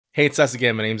Hey, it's us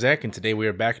again. My name's Eric, and today we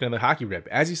are back in another hockey rip.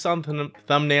 As you saw in the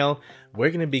thumbnail, we're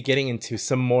going to be getting into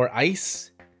some more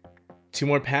ice. 2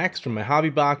 more packs from my hobby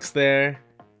box there.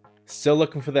 Still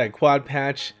looking for that quad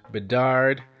patch,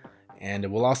 Bedard.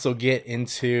 And we'll also get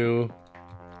into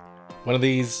one of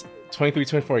these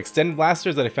 23-24 extended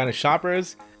blasters that I found at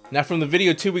Shoppers. Now from the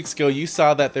video 2 weeks ago, you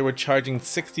saw that they were charging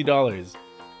 $60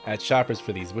 at Shoppers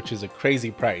for these, which is a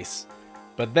crazy price.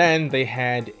 But then they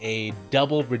had a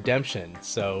double redemption,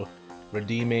 so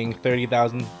redeeming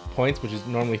 30,000 points, which is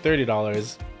normally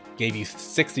 $30, gave you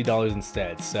 $60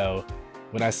 instead. So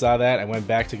when I saw that, I went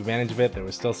back, took advantage of it. There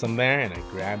was still some there, and I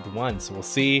grabbed one. So we'll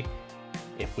see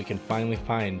if we can finally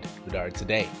find Bedard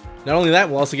today. Not only that,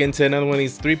 we'll also get into another one of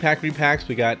these 3-pack repacks.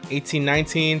 We got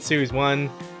 18-19 Series 1.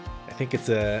 I think it's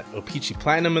a O-Pee-Chee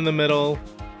Platinum in the middle,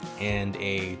 and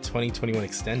a 2021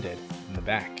 Extended in the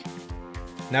back.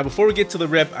 Now before we get to the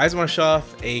rip, I just want to show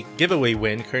off a giveaway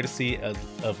win courtesy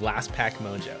of Last Pack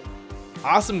Mojo.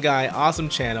 Awesome guy, awesome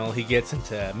channel. He gets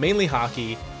into mainly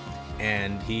hockey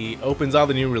and he opens all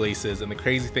the new releases, and the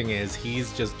crazy thing is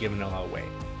he's just giving it all away.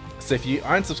 So if you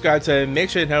aren't subscribed to him, make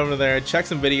sure to head over there, check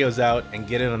some videos out, and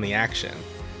get in on the action.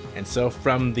 And so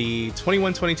from the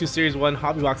 21-22 Series 1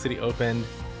 hobby box that he opened,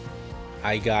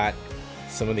 I got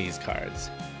some of these cards.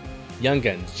 Young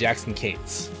Guns, Jackson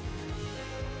Cates,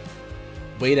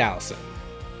 Wade Allison,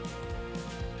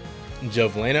 Joe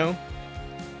Veleno,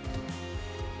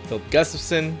 Phil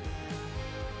Gustafson,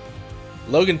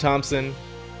 Logan Thompson,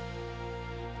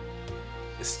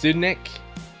 Studnick,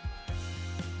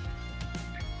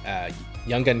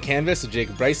 Young Gun Canvas of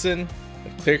Jacob Bryson,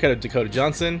 a clear cut of Dakota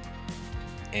Johnson,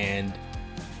 and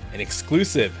an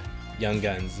exclusive Young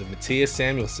Guns of Matthias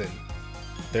Samuelsson,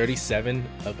 37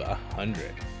 of 100.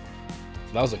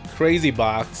 So that was a crazy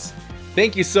box.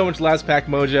 Thank you so much, Last Pack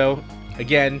Mojo.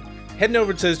 Again, heading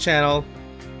over to his channel,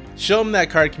 show him that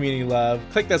card community love,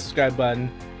 click that subscribe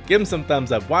button, give him some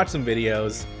thumbs up, watch some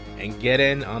videos, and get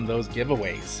in on those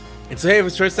giveaways. And so hey, if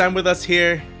it's your first time with us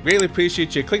here, really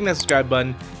appreciate you clicking that subscribe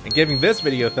button and giving this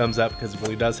video a thumbs up because it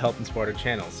really does help and support our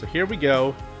channel. So here we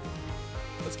go.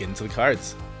 Let's get into the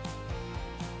cards.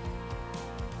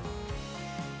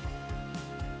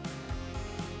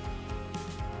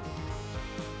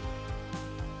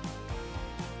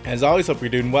 As always, hope you're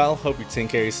doing well, hope you're taking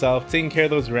care of yourself, taking care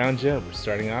of those around you. We're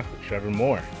starting off with Trevor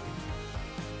Moore,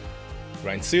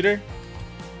 Ryan Suter,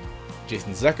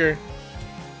 Jason Zucker,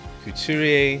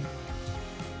 Couturier,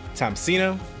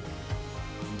 Tomsino,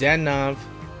 Dan Nov,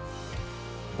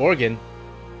 Borgen,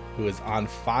 who is on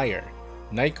fire,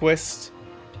 Nyquist,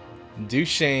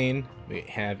 Duchesne. We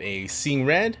have a Seeing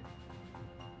Red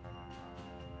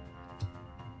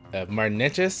of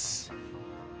Martinez.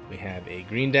 We have a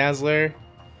Green Dazzler,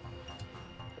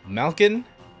 Malkin,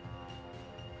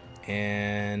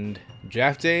 and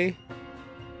Draft Day,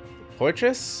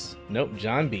 Portress, nope,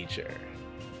 John Beecher,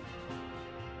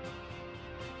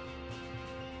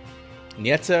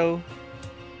 Nieto,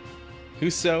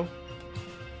 Huso,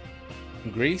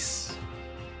 Grease,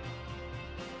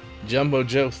 Jumbo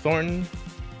Joe Thornton,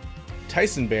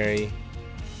 Tyson Berry,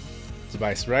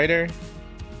 Tobias Ryder,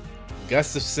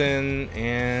 Gustafson,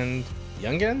 and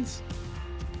Young Guns,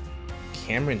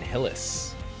 Cameron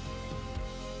Hillis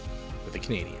for the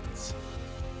Canadians,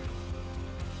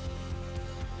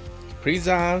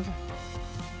 Prizov,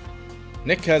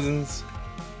 Nick Cousins,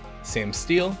 Sam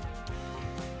Steele,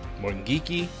 Morgan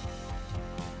Geeky,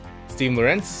 Steve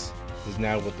Lorentz, who's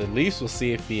now with the Leafs. We'll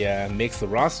see if he makes the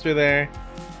roster there.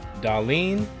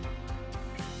 Darlene,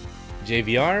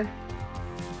 JVR,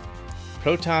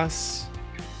 Protoss,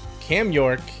 Cam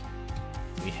York.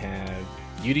 We have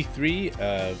UD3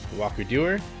 of Walker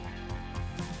Dewar,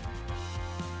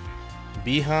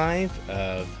 Beehive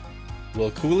of Will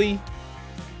Cooley,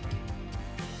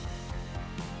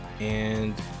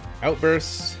 and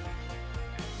Outburst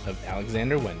of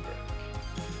Alexander Wenberg.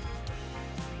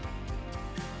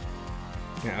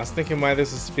 Yeah, I was thinking why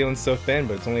this is feeling so thin,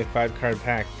 but it's only a 5-card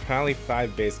pack. Probably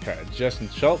 5 base cards. Justin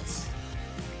Schultz,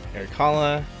 Eric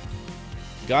Holla,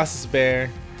 Gosses Bear,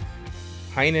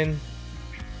 Heinen,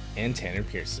 and Tanner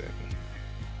Pearson.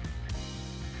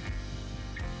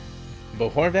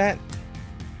 Bo Horvat,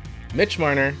 Mitch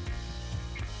Marner,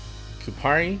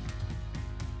 Kupari,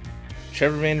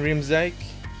 Trevor Van Riemsdyk,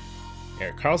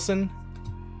 Eric Carlson,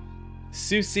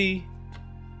 Susie,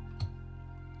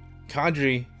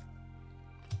 Kadri,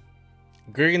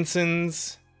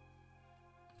 Gergensons,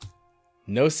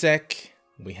 Nosek.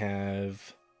 We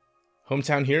have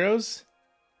Hometown Heroes,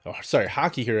 oh sorry,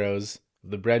 Hockey Heroes,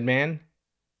 the Breadman.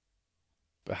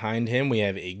 Behind him we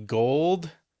have a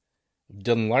gold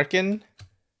Dylan Larkin,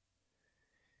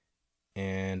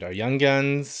 And our Young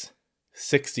Guns,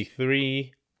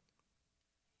 63,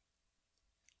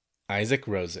 Isaac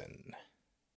Rosen.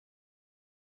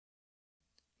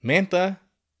 Mantha,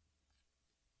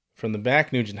 from the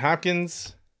back, Nugent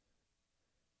Hopkins.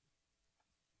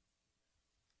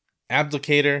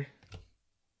 Abdicator.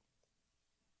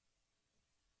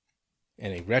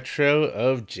 And a retro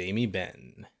of Jamie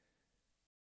Benn.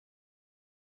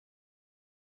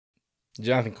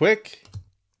 Jonathan Quick.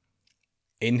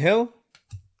 Aiden Hill.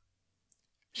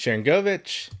 Sharon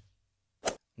Govich.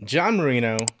 John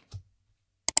Marino.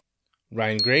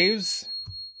 Ryan Graves.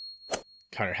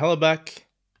 Connor Hellebuck.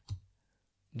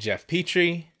 Jeff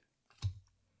Petrie.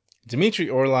 Dmitry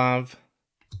Orlov.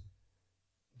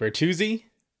 Bertuzzi.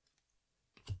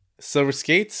 Silver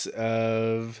Skates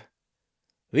of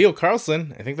Leo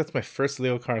Carlson. I think that's my first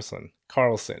Leo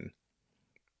Carlson.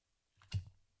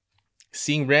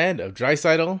 Seeing Red of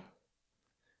Draisaitl.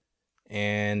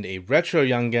 And a retro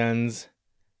Young Guns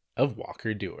of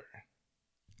Walker Duehr.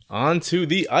 On to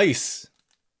the ice.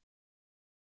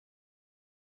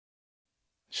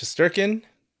 Shesterkin.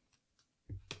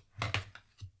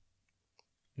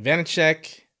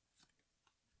 Vanacek.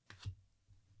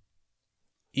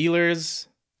 Ehlers.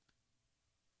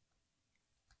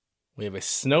 We have a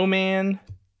Snowman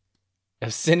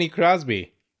of Sidney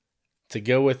Crosby to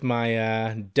go with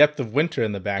my Depth of Winter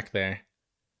in the back there.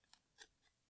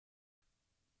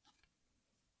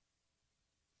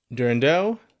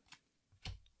 Durando.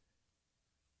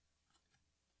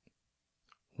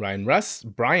 Brian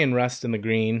Rust in the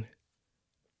green.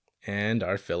 And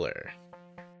our filler.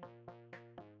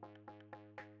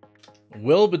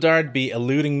 Will Bedard be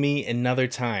eluding me another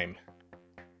time?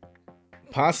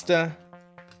 Pasta.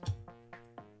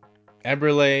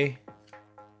 Eberle.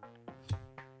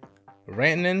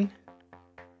 Rantanen.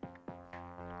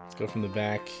 Let's go from the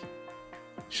back.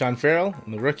 Sean Farrell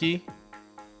and the rookie.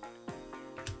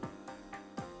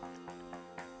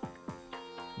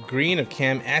 Green of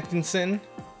Cam Atkinson.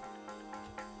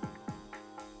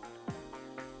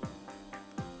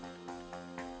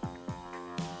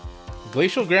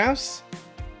 Glacial Graphs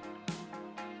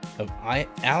of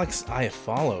Alex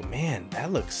Iafallo. Man,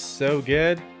 that looks so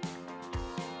good.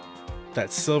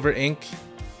 That silver ink.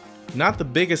 Not the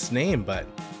biggest name, but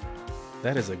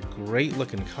that is a great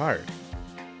looking card.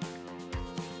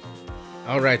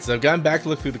 Alright, so I've gone back to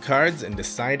look through the cards and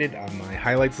decided on my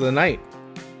highlights of the night.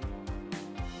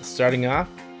 Starting off,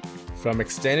 from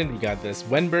Extended, we got this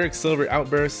Wenberg Silver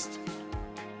Outburst.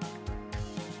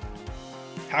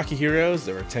 Hockey Heroes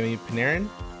of Artemi Panarin.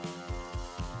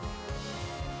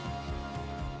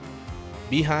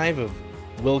 Beehive of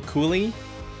Will Cooley.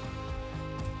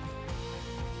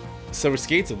 Silver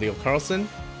Skates of Leo Carlson.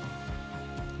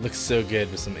 Looks so good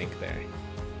with some ink there.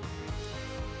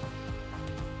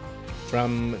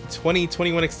 From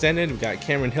 2021 Extended, we got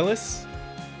Cameron Hillis.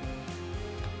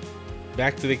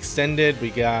 Back to the Extended,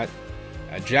 we got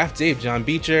Draft Dave John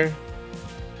Beecher,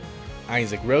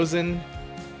 Isaac Rosen,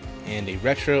 and a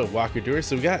retro of Walker Duehr.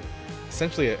 So we got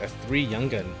essentially a 3 Young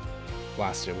Gun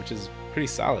blaster, which is pretty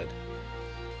solid.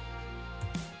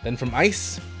 Then from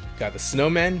Ice, got the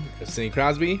Snowmen of Sidney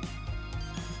Crosby.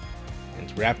 And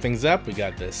to wrap things up, we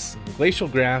got this Glacial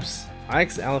Graphs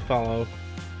Alex Iafallo,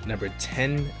 number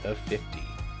 10 of 50.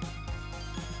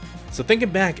 So thinking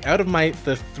back, out of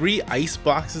the 3 ice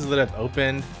boxes that I've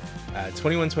opened,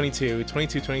 21-22,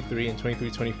 22-23, and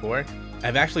 23-24,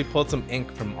 I've actually pulled some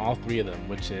ink from all 3 of them,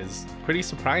 which is pretty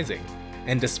surprising.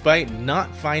 And despite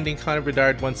not finding Connor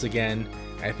Bedard once again,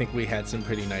 I think we had some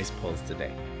pretty nice pulls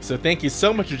today. So thank you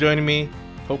so much for joining me.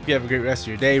 Hope you have a great rest of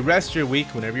your day, rest of your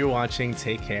week, whenever you're watching.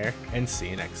 Take care, and see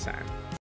you next time.